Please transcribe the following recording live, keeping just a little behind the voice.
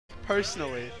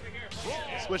personally.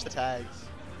 Switch the tags.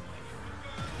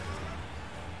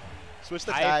 Switch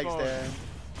the tags, Darren.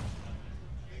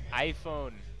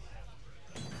 iPhone.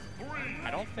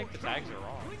 I don't think the tags are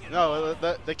wrong. No,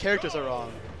 the characters are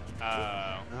wrong.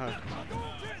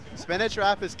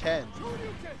 SpinachWrap is Ken.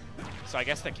 So I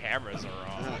guess the cameras are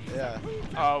wrong. Yeah.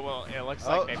 Oh, well, it looks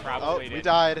like they probably did. We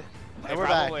died. And we're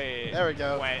back. Probably There we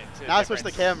go. went to Now switch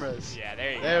the cameras. Yeah,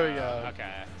 there you go. There we go.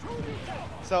 Okay.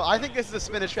 So I think this is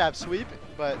a SpinachWrap sweep,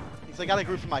 but he's like, got a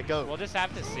group for my goat. We'll just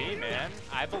have to see, man.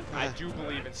 I do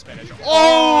believe in SpinachWrap.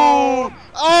 Oh!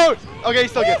 Oh! Okay, he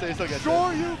still gets it. He still gets it.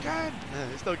 Sure you can.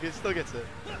 He still gets it.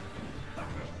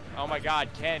 Oh my God,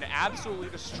 Ken absolutely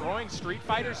destroying Street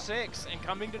Fighter 6 and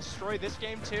coming to destroy this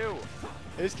game too.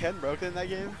 Is Ken broken in that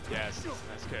game? Yes, he's the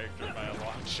best character by a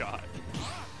long shot.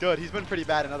 Good. He's been pretty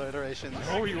bad in other iterations.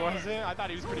 Oh, he wasn't? I thought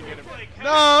he was pretty good at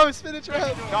No,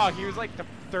 SpinachWrap. No, he was like the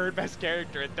third best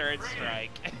character at Third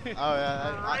Strike. Oh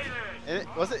yeah.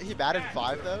 Wasn't he bad in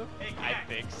 5 though? I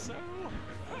think so.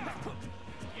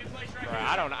 Bro,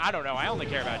 I don't know. I only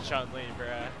care about Chun-Li, bro.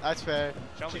 That's fair.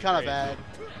 Chun-Li's She's kind of crazy. bad.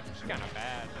 She's kind of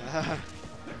bad.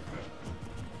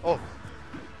 Oh.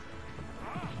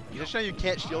 You just know you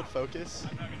can't shield focus.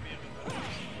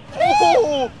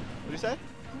 Oh! What did you say?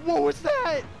 What was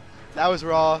that? That was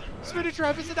raw.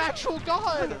 SpinachWrap is an actual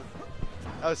god.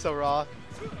 That was so raw.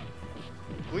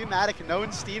 Weematic, no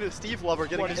and Steve Lover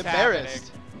getting What is embarrassed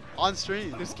happening? on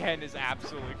stream. This Ken is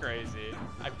absolutely crazy.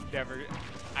 I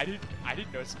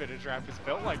didn't know SpinachWrap was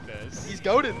built like this. He's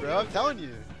goated, bro. I'm telling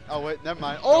you. Oh wait, never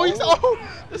mind. Oh, he's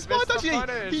the spot touch.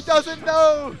 He doesn't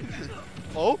know.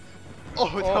 Oh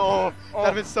no,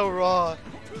 that'd been so raw.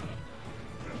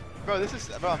 Bro,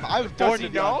 I was born to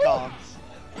be on comms.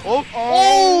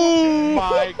 Oh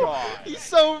my God. He's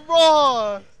so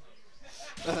raw.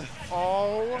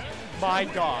 Oh my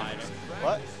God.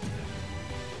 What?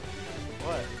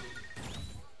 What?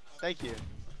 Thank you.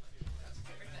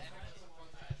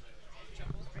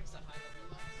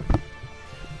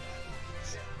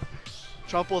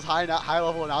 Trumple's high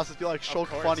level analysis be like Shulk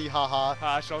funny,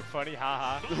 haha. Shulk funny,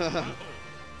 haha.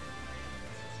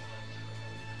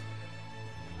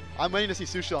 I'm waiting to see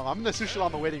Sushilam. I'm in the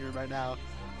Sushilam waiting room right now.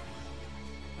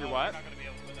 You're what?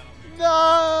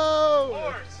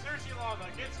 No!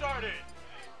 Get started.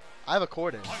 I have a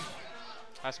quarter.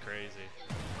 That's crazy.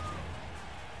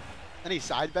 Any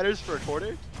side betters for a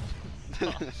quarter?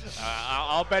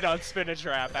 I'll bet on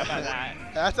SpinachWrap. How about that?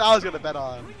 That's what I was gonna bet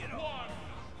on.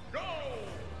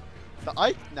 The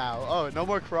Ike now. Oh, no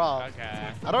more Craw.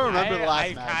 Okay. I don't remember the last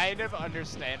I match. kind of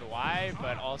understand why,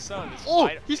 but also this Oh,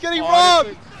 fight, he's getting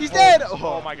robbed. He's dead.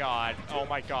 Oh my God. Oh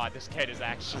my God. This kid is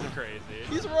actually crazy.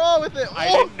 He's raw with it. I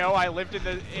didn't know I lived in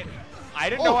I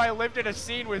didn't know I lived in a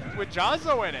scene with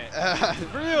Jazzo in it.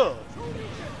 Real.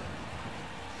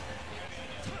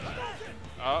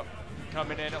 Oh,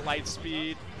 coming in at light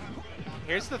speed.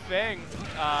 Here's the thing,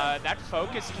 that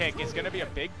focus kick is going to be a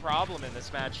big problem in this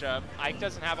matchup. Ike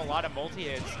doesn't have a lot of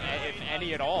multi-hits, if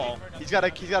any at all. He's got a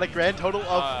grand total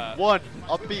of 1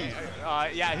 up B.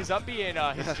 Yeah, his up B and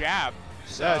his jab.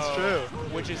 So, yeah, it's true.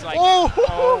 Which is like, oh,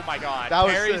 oh my God. That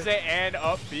was Parries sick. it and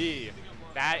up B.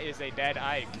 That is a dead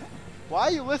Ike. Why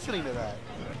are you listening to that?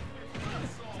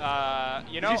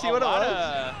 You know, Did you see what it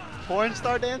was? Porn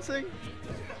star dancing?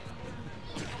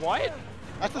 What?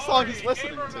 That's the song he's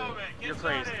listening to. You're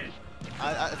crazy.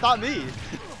 It's not me.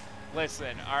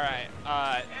 Listen, all right.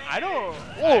 I don't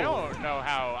know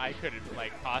how I could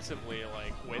like possibly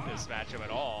like win this matchup at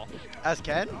all. As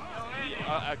Ken?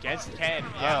 Against Ken,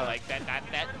 yeah. Like that.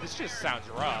 This just sounds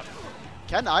rough.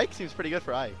 Ken Ike seems pretty good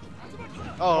for Ike.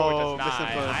 Oh, it does not.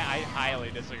 misinput. I highly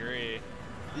disagree.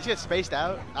 You get spaced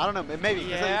out. I don't know. Maybe.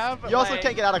 Yeah, but you also like,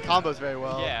 can't get out of combos very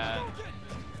well. Yeah.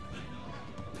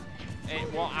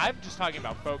 Well, I'm just talking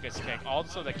about focus kick.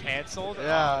 Also, the canceled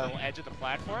on the edge of the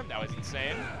platform. That was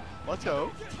insane. Let's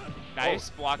go. Nice,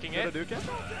 blocking it.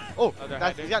 Oh,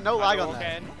 he's got no lag on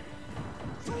that.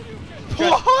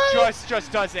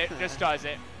 Just does it. Just does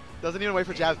it. Doesn't even wait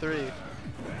for jab 3.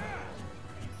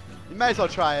 You might as well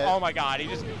try it. Oh my God, he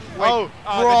just. Raw. The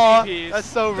DPs. That's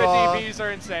so raw. The DPs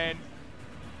are insane.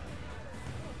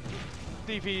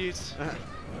 DPs.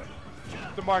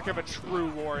 The mark of a true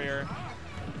warrior.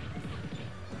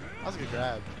 That was a good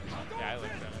grab. Yeah, I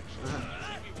like that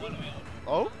actually.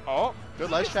 Oh. Good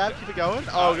ledge trap. Keep it going.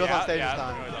 Oh, goes on stage this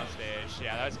time. Goes on stage.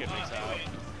 Yeah, that was good mix up.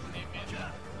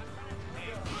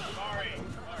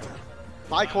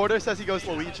 My quarter says he goes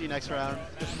Luigi next round.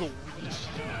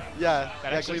 Yeah,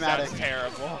 that actually sounds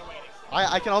terrible.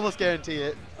 I can almost guarantee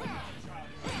it.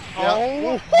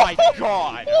 Oh my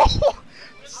God.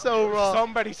 So raw.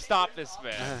 Somebody stop this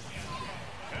man.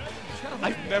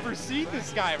 I've never seen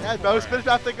this guy before. Yeah, bro,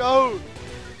 SpinachWrap the GOAT.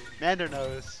 Mander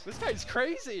knows. This guy's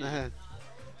crazy.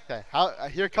 Okay,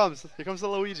 here comes the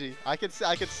Luigi. I can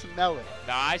smell it.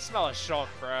 Nah, I smell a Shulk,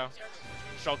 bro.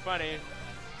 Shulk funny.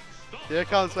 Here it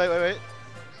comes. Wait.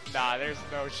 Nah, there's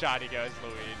no shot he goes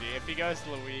Luigi. If he goes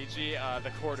Luigi,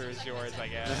 the quarter is yours, I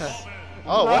guess.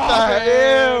 Oh, what the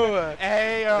hell?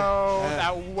 Ayo,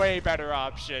 that way better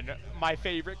option. My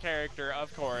favorite character,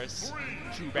 of course.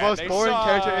 Too bad Most boring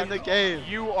character in the game.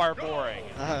 You are boring.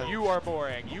 You are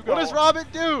boring. You go. What does Robin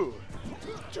do?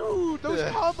 Dude, those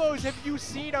combos. Have you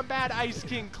seen a Mad Ice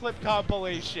King clip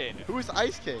compilation? Who is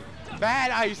Ice King?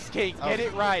 Mad Ice King. Get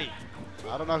it right.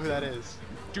 I don't know who that is.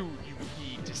 Dude, you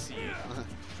need to see it.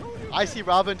 I see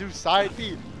Robin do side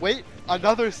B. Wait,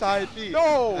 another side B.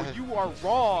 No, you are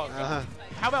wrong.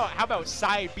 How about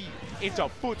side B into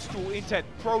footstool, into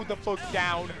throw the foot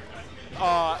down,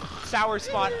 sour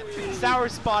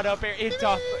spot up air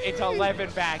into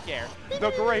 11 back air.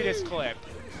 The greatest clip.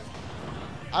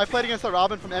 I played against the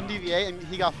Robin from MDVA and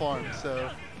he got farmed,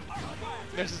 so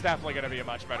this is definitely going to be a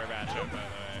much better matchup, by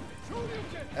the way.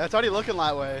 It's already looking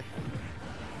that way.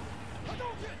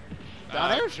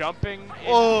 Down air? Jumping.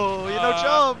 Oh, you know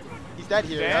jump. He's dead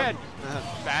here. Dead. Yep.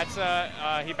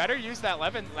 That's he better use that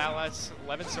Levin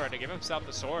sword to give himself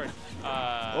the sword.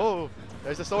 Oh,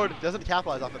 there's the sword. Doesn't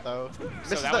capitalize off it though.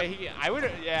 So that way I would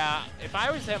if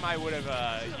I was him, I would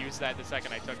have used that the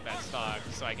second I took that stock,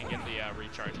 so I can get the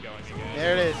recharge going again.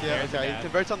 There it is. Yeah. Okay. He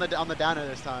converts on the downer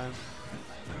this time.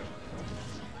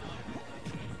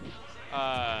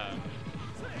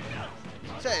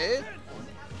 Say.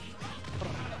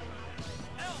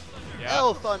 Yep.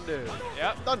 L Thunder.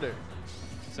 Yep. Thunder.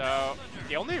 So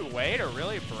the only way to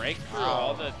really break through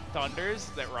all the thunders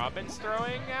that Robin's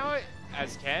throwing out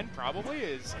as Ken probably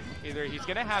is either he's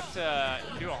gonna have to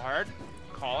do a hard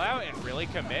call out and really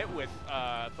commit with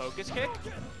focus kick,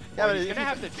 or he's gonna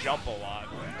have to jump a lot.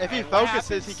 If he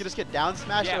focuses, he can just get down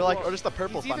smash or just the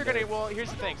purple he's either thunder. Well, here's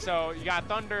the thing. So you got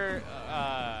Thunder,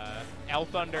 L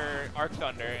Thunder, Arc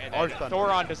Thunder, and then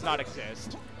Thoron does not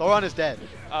exist. Thoron is dead.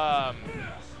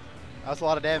 That's a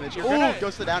lot of damage. Ooh,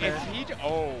 goes to the down air.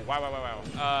 Oh,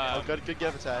 wow. Good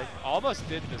give attack. Almost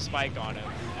did the spike on him.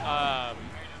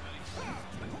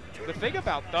 The thing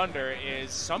about Thunder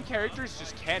is some characters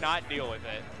just cannot deal with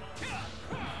it.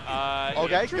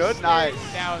 Okay, good, nice.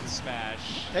 Down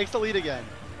smash. Takes the lead again.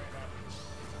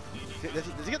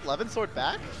 Does he get Levin Sword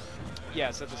back?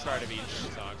 Yes, at the start of each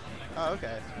stock. Oh,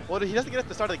 okay. Well, he doesn't get it at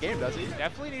the start of the game, does he?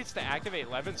 Definitely needs to activate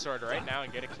Levin Sword right now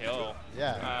and get a kill.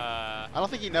 Yeah. I don't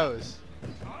think he knows.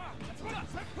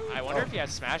 I wonder if he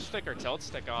has Smash Stick or Tilt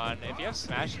Stick on. If you have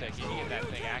Smash Stick, you can get that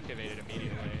thing activated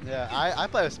immediately. Yeah, I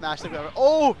play with Smash Stick.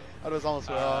 Oh! That was almost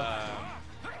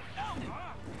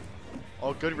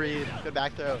Oh, good read. Good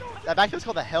back throw. That back throw is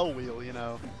called the Hell Wheel, you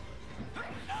know.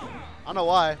 I don't know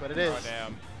why, but it is. Oh,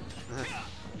 damn.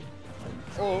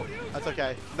 Oh, that's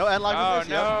okay. No end line with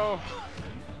this? Oh, no. Yep.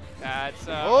 That's,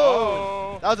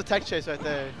 oh! That was a tech chase right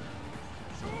there.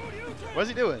 What's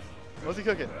he doing? What's he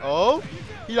cooking? Oh!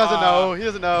 He doesn't know. He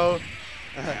doesn't know.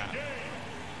 Yeah.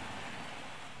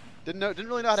 Didn't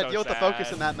really know how to deal with the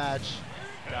focus in that match.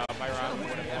 No, my Robin would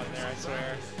have won there, I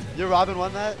swear. Your Robin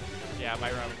won that? Yeah, my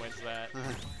Robin wins that.